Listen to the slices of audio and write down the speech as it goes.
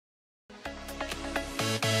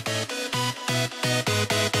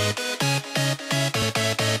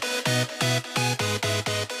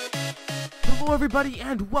everybody,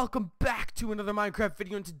 and welcome back to another Minecraft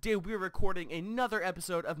video, and today we are recording another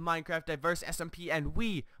episode of Minecraft Diverse SMP, and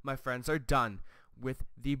we, my friends, are done with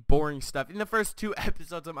the boring stuff. In the first two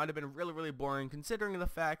episodes, it might have been really boring, considering the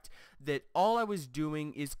fact that all I was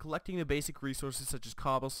doing is collecting the basic resources such as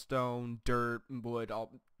cobblestone, dirt, wood,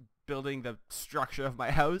 all building the structure of my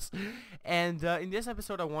house. And in this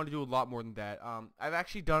episode I want to do a lot more than that. I've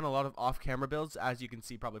actually done a lot of off-camera builds. As you can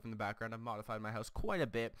see probably from the background, I've modified my house quite a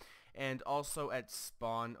bit. And also at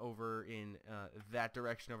spawn over in that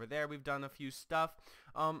direction over there, we've done a few stuff.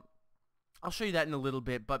 I'll show you that in a little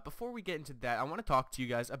bit, but before we get into that, I want to talk to you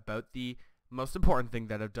guys about the most important thing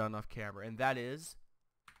that I've done off camera, and that is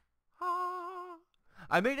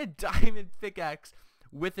I made a diamond pickaxe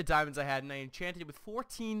with the diamonds I had, and I enchanted it with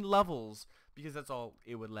 14 levels because that's all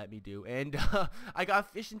it would let me do. And I got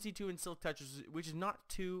efficiency 2 and silk touch, which is not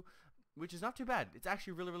too bad. It's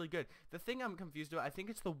actually really good. The thing I'm confused about, I think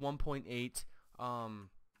it's the 1.8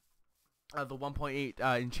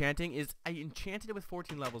 enchanting is I enchanted it with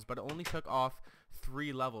 14 levels, but it only took off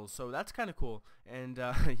 3 levels, so that's kind of cool. And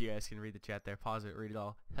you guys can read the chat there, pause it, read it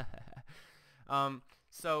all.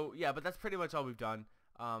 So yeah, but that's pretty much all we've done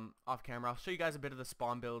off camera. I'll show you guys a bit of the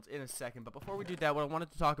spawn builds in a second, but before we do that, what I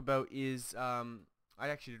wanted to talk about is I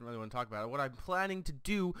actually didn't really want to talk about it. What I'm planning to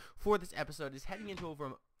do for this episode is heading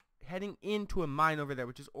into a mine over there,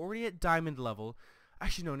 which is already at diamond level.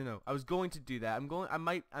 Actually, no. I was going to do that. I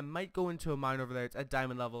might go into a mine over there. It's at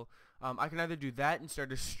diamond level. I can either do that and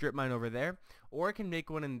start a strip mine over there, or I can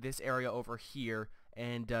make one in this area over here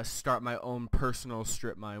and start my own personal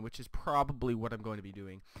strip mine, which is probably what I'm going to be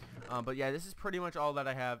doing. But yeah, this is pretty much all that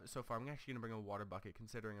I have so far. I'm actually going to bring a water bucket,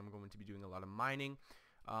 considering I'm going to be doing a lot of mining.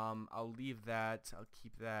 I'll leave that. I'll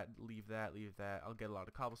keep that. Leave that. I'll get a lot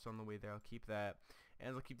of cobblestone on the way there. I'll keep that.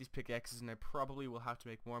 And I'll keep these pickaxes, and I probably will have to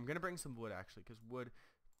make more. I'm going to bring some wood, actually, because wood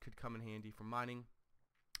could come in handy for mining.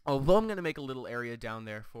 Although I'm going to make a little area down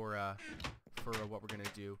there for what we're going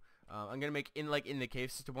to do. I'm going to make, in the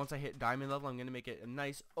cave system, once I hit diamond level, I'm going to make it a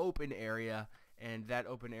nice open area. And that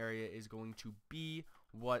open area is going to be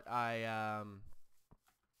what I,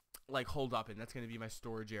 hold up in. That's going to be my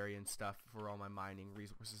storage area and stuff for all my mining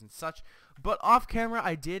resources and such. But off camera,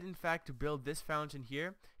 I did in fact build this fountain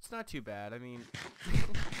here. It's not too bad. I mean,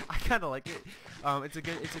 I kind of like it. It's a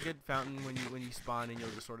good fountain when you spawn, and you'll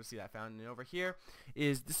just sort of see that fountain. And over here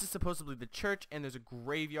this is supposedly the church, and there's a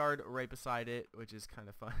graveyard right beside it, which is kind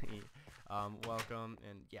of funny. Welcome,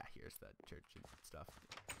 and yeah, here's the church and stuff.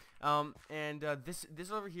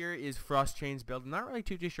 This over here is Frost Chain's build. I'm not really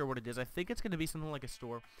too sure what it is. I think it's going to be something like a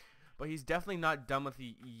store. But he's definitely not done with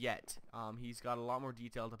it yet. He's got a lot more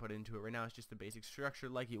detail to put into it. Right now it's just the basic structure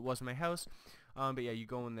like it was in my house. But yeah, you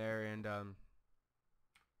go in there and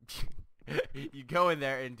you go in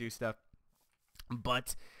there and do stuff.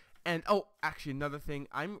 Oh, actually another thing,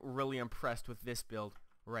 I'm really impressed with this build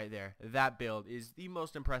right there. That build is the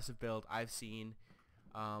most impressive build I've seen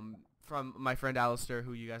from my friend Alistair,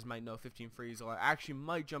 who you guys might know, 15 Freeze. I actually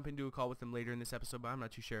might jump into a call with him later in this episode, but I'm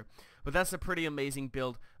not too sure. But that's a pretty amazing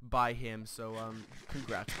build by him, so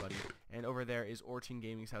congrats, buddy. And over there is Orchard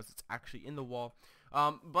Gaming's house. It's actually in the wall.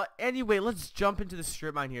 But anyway, let's jump into the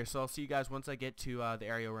strip mine here. So I'll see you guys once I get to the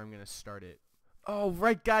area where I'm going to start it.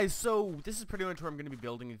 Alright guys, so this is pretty much where I'm going to be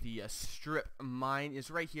building the strip mine, is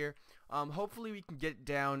right here. Hopefully we can get it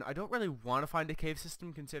down. I don't really want to find a cave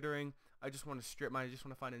system, considering I just want to strip mine. I just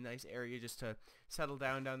want to find a nice area just to settle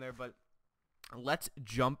down there, but let's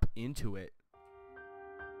jump into it.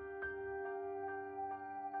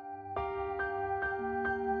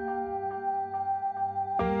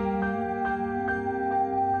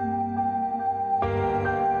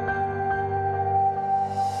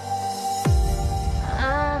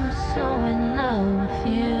 I'm so in love with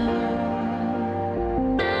you.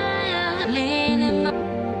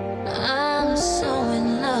 I'm so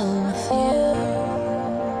in love with you.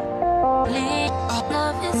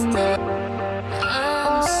 Love is dead.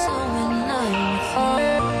 I'm so in love with you.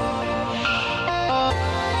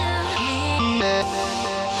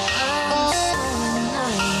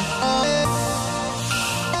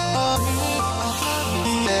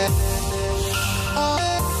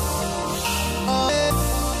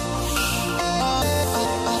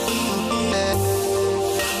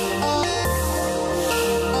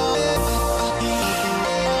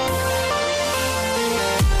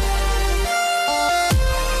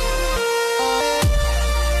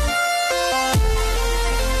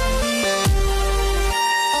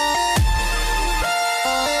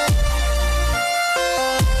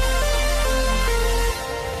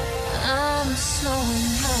 I'm so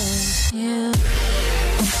in love with you.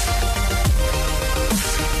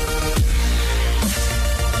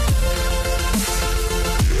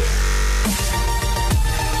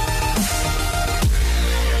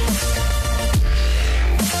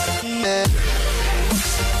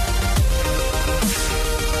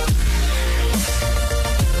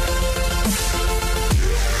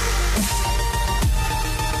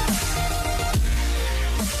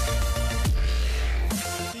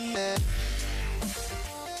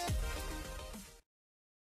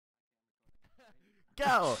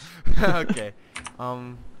 Go. Okay.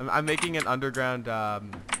 I'm making an underground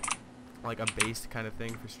like a base kind of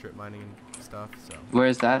thing for strip mining and stuff. So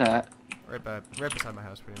Where's that at? right beside my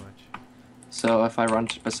house, pretty much. So if I run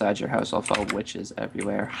beside your house, I'll find witches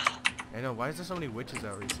everywhere. I know. Why is there so many witches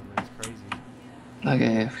out recently? It's crazy.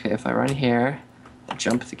 Okay, if I run here, I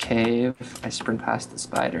jump the cave, I sprint past the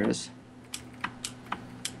spiders.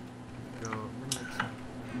 Go.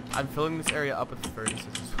 I'm filling this area up with furnaces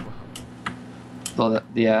as well. Well,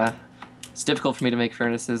 yeah. It's difficult for me to make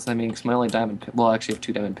furnaces. I mean, because my only diamond pick, well, I actually have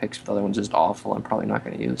 2 diamond picks, but the other one's just awful. I'm probably not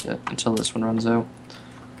going to use it until this one runs out.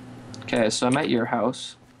 Okay, so I'm at your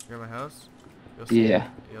house. You're at my house? You'll see Yeah.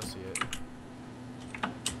 it. You'll see it.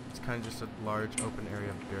 It's kind of just a large open area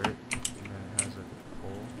of dirt, and then it has a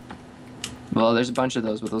hole. Well, there's a bunch of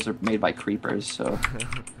those, but those are made by creepers, so...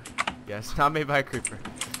 Yes, not made by a creeper.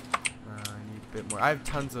 I need a bit more. I have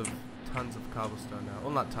tons of cobblestone now.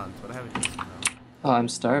 Well, not tons, but I have a decent amount. Oh, I'm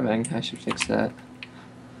starving. I should fix that.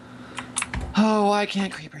 Oh, why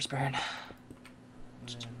can't creepers burn?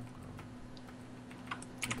 Yeah, no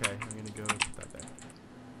problem. Okay, I'm gonna go that there.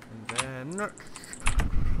 And then...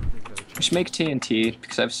 I should make TNT,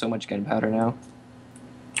 because I have so much gunpowder now.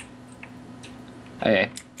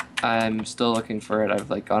 Okay. I'm still looking for it.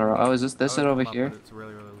 I've like gone around. Oh, is this it over here? It's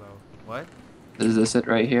really, really low. What? Is this it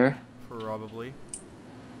right here? Probably.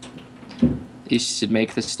 You should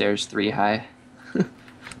make the stairs 3 high.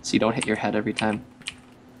 So you don't hit your head every time.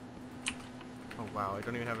 Oh wow, I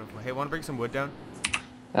don't even have enough. Hey, wanna bring some wood down?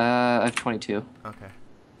 I have 22. Okay.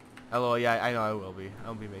 LOL, yeah, I know I will be.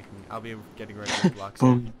 I'll be getting ready to blocks.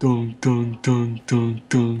 Dun, dun, dun, dun, dun,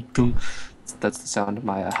 dun, dun. That's the sound of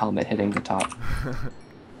my helmet hitting the top.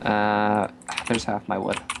 There's half my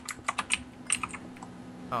wood.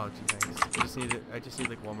 Oh, gee, thanks. I just need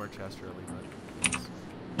like one more chest, really.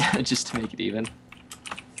 But Just to make it even.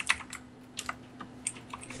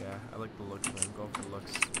 yeah, I like the looks. I'm going for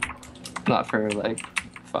looks. Not for like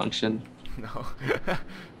function. No.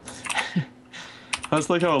 That's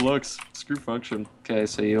like how it looks. Screw function. Okay,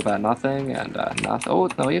 so you got nothing and nothing. Oh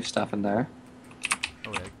no, you have stuff in there.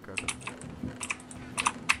 Oh yeah, grab it.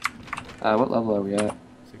 What level are we at?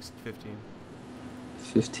 15.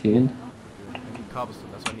 15. I need cobblestone.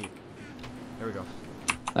 That's what I need. There we go.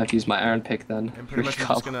 I have to use my iron pick then. And pretty much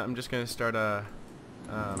I'm just gonna start a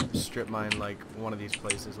strip mine like one of these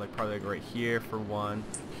places, like probably like right here for one,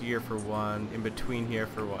 in between here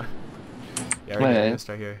for one. Yeah, we're gonna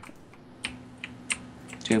start here.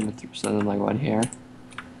 2 and 3%, then like 1 here.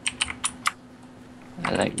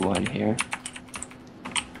 And like 1 here.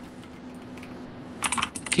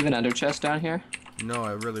 Do you have an ender chest down here? No,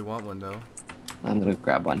 I really want one though. I'm gonna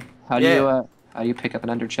grab one. How do you pick up an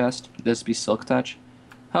ender chest? This be silk touch?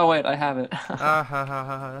 Oh wait, I have it. Ah ha ha ha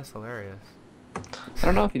ha, that's hilarious. I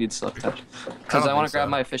don't know if you need silk touch. Because I want to grab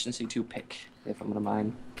my efficiency 2 pick if I'm gonna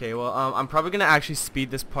mine. Okay, well I'm probably gonna actually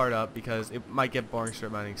speed this part up because it might get boring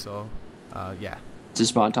strip mining, so yeah.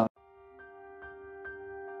 Just spawn top.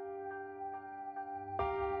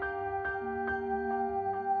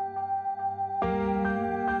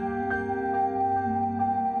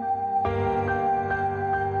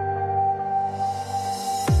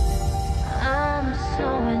 I'm so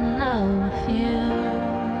in love with you.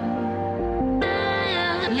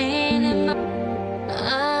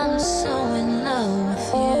 I'm so in love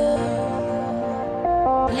with you.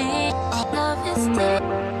 Love is dead.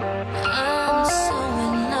 I'm so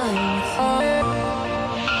in love with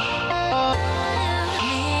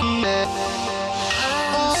you.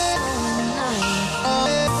 I'm so in love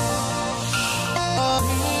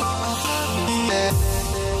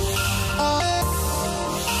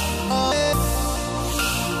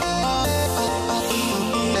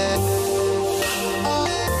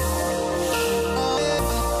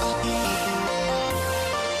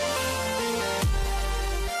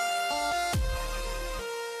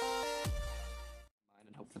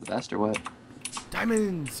And hope for the best or what?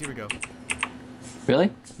 Diamonds! Here we go.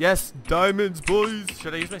 Really? Yes, diamonds, boys!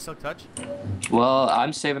 Should I use my silk touch? Well,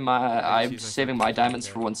 I'm saving my Excuse me, my diamonds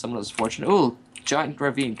for when someone is fortunate. Ooh, giant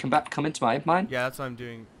ravine. Come into my mine. Yeah, that's what I'm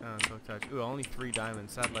doing. Silk touch. Ooh, only 3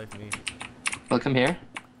 diamonds. Sad life me. Well, come here.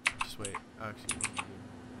 Just wait. Actually, one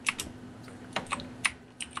second.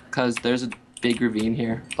 Cause there's a big ravine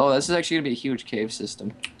here. Oh, this is actually gonna be a huge cave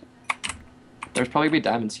system. There's probably gonna be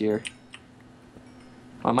diamonds here.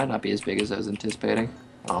 Well, it might not be as big as I was anticipating.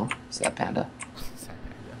 Oh, it's that panda. Sad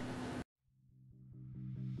panda.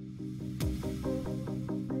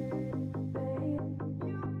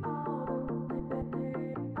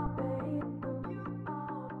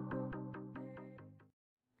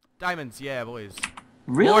 Diamonds, yeah, boys.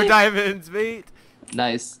 Really? More diamonds, mate.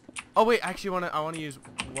 Nice. Oh wait, actually, I wanna use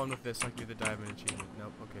one with this. So I can do the diamond achievement.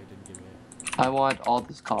 Nope. Okay, didn't give me it. I want all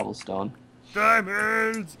this cobblestone.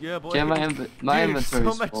 Diamonds! Yeah, boy. Yeah, my Dude, inventory's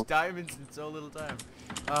so much full. diamonds in so little time.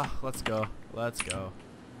 Ah, let's go. Let's go.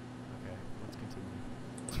 Okay, let's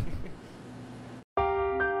continue.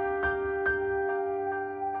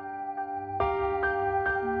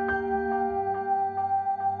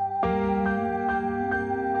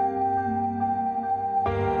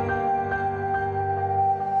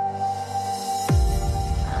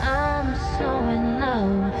 I'm so in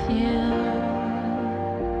love with you.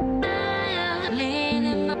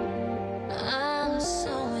 I'm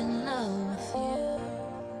so in love with you.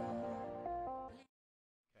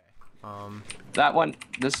 That one.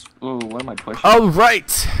 This. Ooh, what am I pushing? Oh right.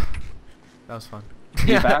 That was fun.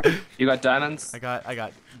 You back? You got diamonds? I got.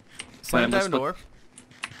 Wait, Seven I'm just diamond ore.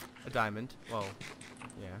 A diamond. Well,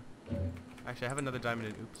 yeah. Actually, I have another diamond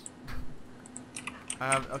in oops. I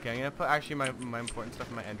have. Okay, I'm gonna put actually my important stuff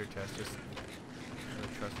in my ender chest. Just really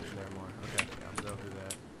trust it there more. Okay, yeah, I'm gonna go through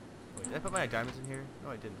that. Wait, did I put my diamonds in here? No,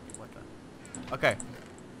 I didn't. What the? Okay.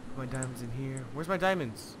 Put my diamonds in here. Where's my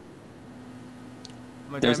diamonds?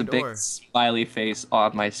 My There's a diamond big ore. smiley face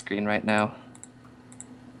on my screen right now.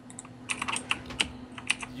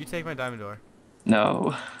 Did you take my diamond ore?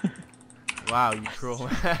 No. Wow, you cruel.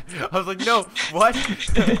 I was like, no, what?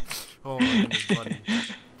 Oh my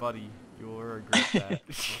goodness, buddy, you will regret that.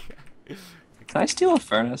 Can I steal a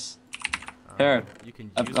furnace? Here. You can.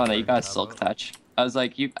 I've use got a it. You got a furnace, how silk about? touch. I was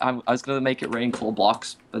like, I was gonna make it rain coal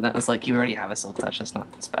blocks, but then it's like you already have a silk touch. That's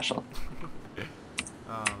not special.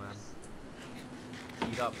 Oh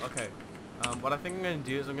man. Eat up. Okay. What I think I'm gonna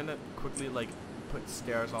do is I'm gonna quickly like put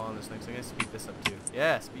stairs all on this thing. So I'm gonna speed this up too.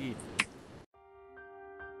 Yeah, speed.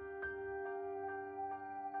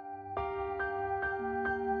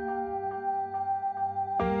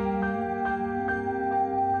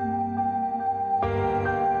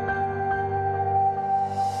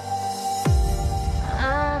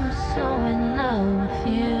 I'm so in love with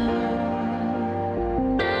you.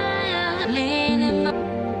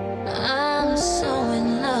 I'm so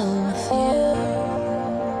in love with you.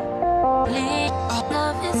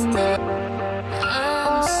 Love is dead.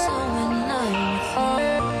 I'm so in love with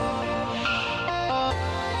you.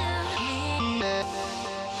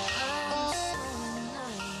 I'm so in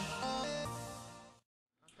love.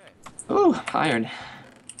 Okay. Ooh, iron.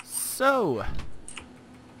 So.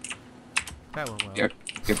 That went well.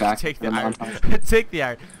 You're back. Take the from iron. montage. Take the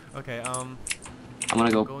iron. Okay. I'm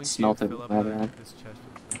gonna go Going smelt to it fill with up my other hand. this chest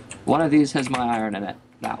with- One of these has my iron in it.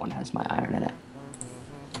 That one has my iron in it.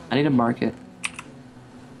 I need to mark it.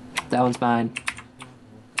 That one's mine.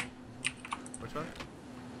 Which one?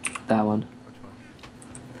 That one. Which one?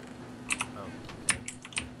 Oh.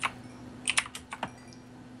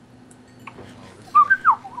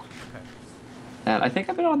 Okay. And I think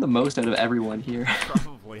I've been on the most out of everyone here.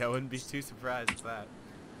 Probably. I wouldn't be too surprised with that.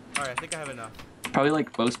 Alright, I think I have enough. Probably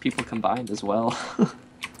like most people combined as well.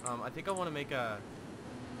 I think I want to make a...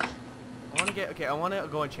 I want to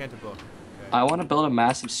go enchant a book. Okay. I want to build a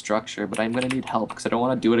massive structure, but I'm gonna need help because I don't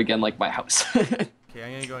want to do it again like my house. Okay,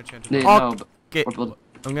 I'm gonna go enchant a No, book. no, but Okay, we're building-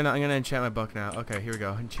 I'm gonna enchant my book now. Okay, here we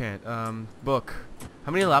go. Enchant. Book.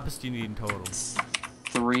 How many lapis do you need in total?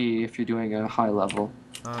 3 if you're doing a high level.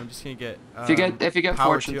 I'm just gonna get. If you get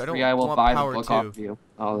power fortune 2. I don't 3, I will want buy the power book 2. off of you.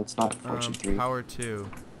 Oh, it's not fortune 3. Power 2.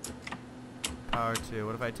 Power 2.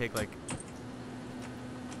 What if I take like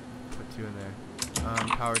put 2 in there?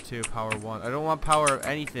 Power 2, power 1. I don't want power of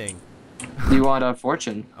anything. Do you want a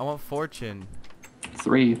fortune? I want fortune.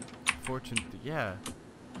 3. Fortune. Yeah.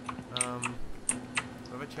 What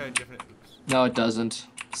if I try a different? Oops. No, it doesn't.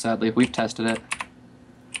 Sadly, we've tested it.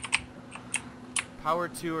 Power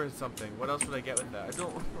 2 or something. What else would I get with that? I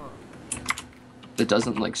don't. It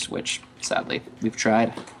doesn't like switch. Sadly, we've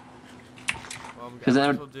tried. Well, I 'Cause then-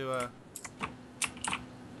 might as well do a.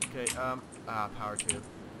 Okay. Power 2.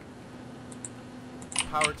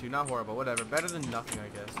 Power 2, not horrible. Whatever. Better than nothing, I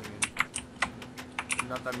guess. I mean,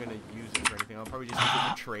 not that I'm gonna use it for anything. I'll probably just use it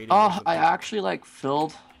for trading. or Oh, something. I actually like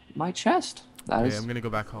filled my chest. That Okay, is. I'm gonna go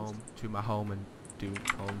back home to my home and do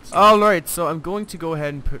home stuff. Alright, so I'm going to go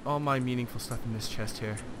ahead and put all my meaningful stuff in this chest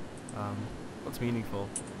here. What's meaningful?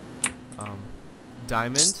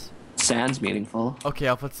 Diamonds. Sand's meaningful. Okay,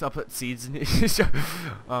 I'll put seeds in it.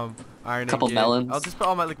 Iron Couple ingot. melons. I'll just put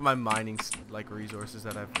all my mining resources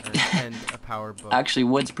that I've earned and a power book. Actually,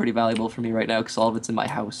 wood's pretty valuable for me right now because all of it's in my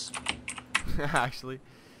house. Actually.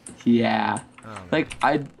 Yeah. Oh, man.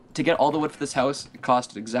 Like to get all the wood for this house, it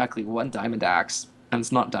costed exactly 1 diamond axe, and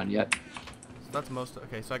it's not done yet. that's most.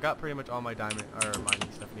 Okay, so I got pretty much all my diamond or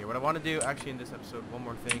mining stuff in here. What I want to do actually in this episode, one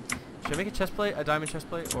more thing. Should I make a chest plate, a diamond chest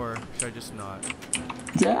plate, or should I just not?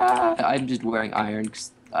 Yeah, I'm just wearing iron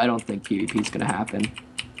because I don't think PvP is gonna happen.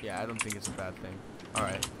 Yeah, I don't think it's a bad thing. All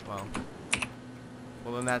right,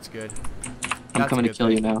 well then that's good. I'm coming to kill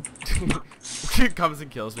you now. It comes and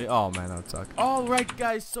kills me. Oh man, that would suck. Alright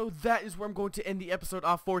guys, so that is where I'm going to end the episode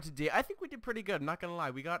off for today. I think we did pretty good, I'm not gonna lie.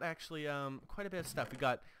 We got actually quite a bit of stuff. We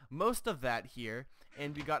got most of that here,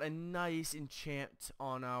 and we got a nice enchant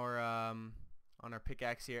on our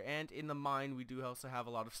pickaxe here, and in the mine we do also have a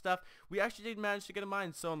lot of stuff. We actually did manage to get a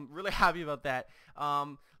mine, so I'm really happy about that.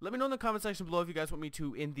 Let me know in the comment section below if you guys want me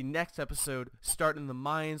to, in the next episode, start in the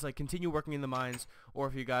mines, like continue working in the mines, or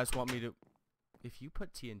if you guys want me to, if you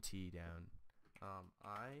put TNT down,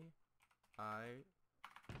 I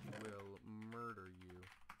will murder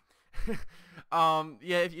you.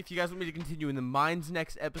 Yeah, if you guys want me to continue in the mines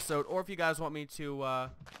next episode, or if you guys want me to, I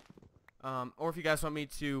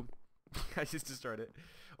just destroyed it.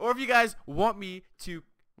 Or if you guys want me to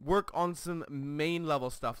work on some main level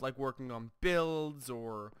stuff, like working on builds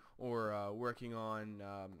or working on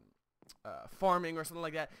farming or something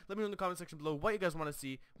like that, let me know in the comment section below what you guys want to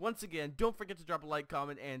see. Once again, don't forget to drop a like,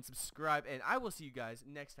 comment, and subscribe, and I will see you guys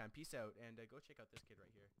next time. Peace out, and go check out this kid right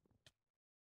here.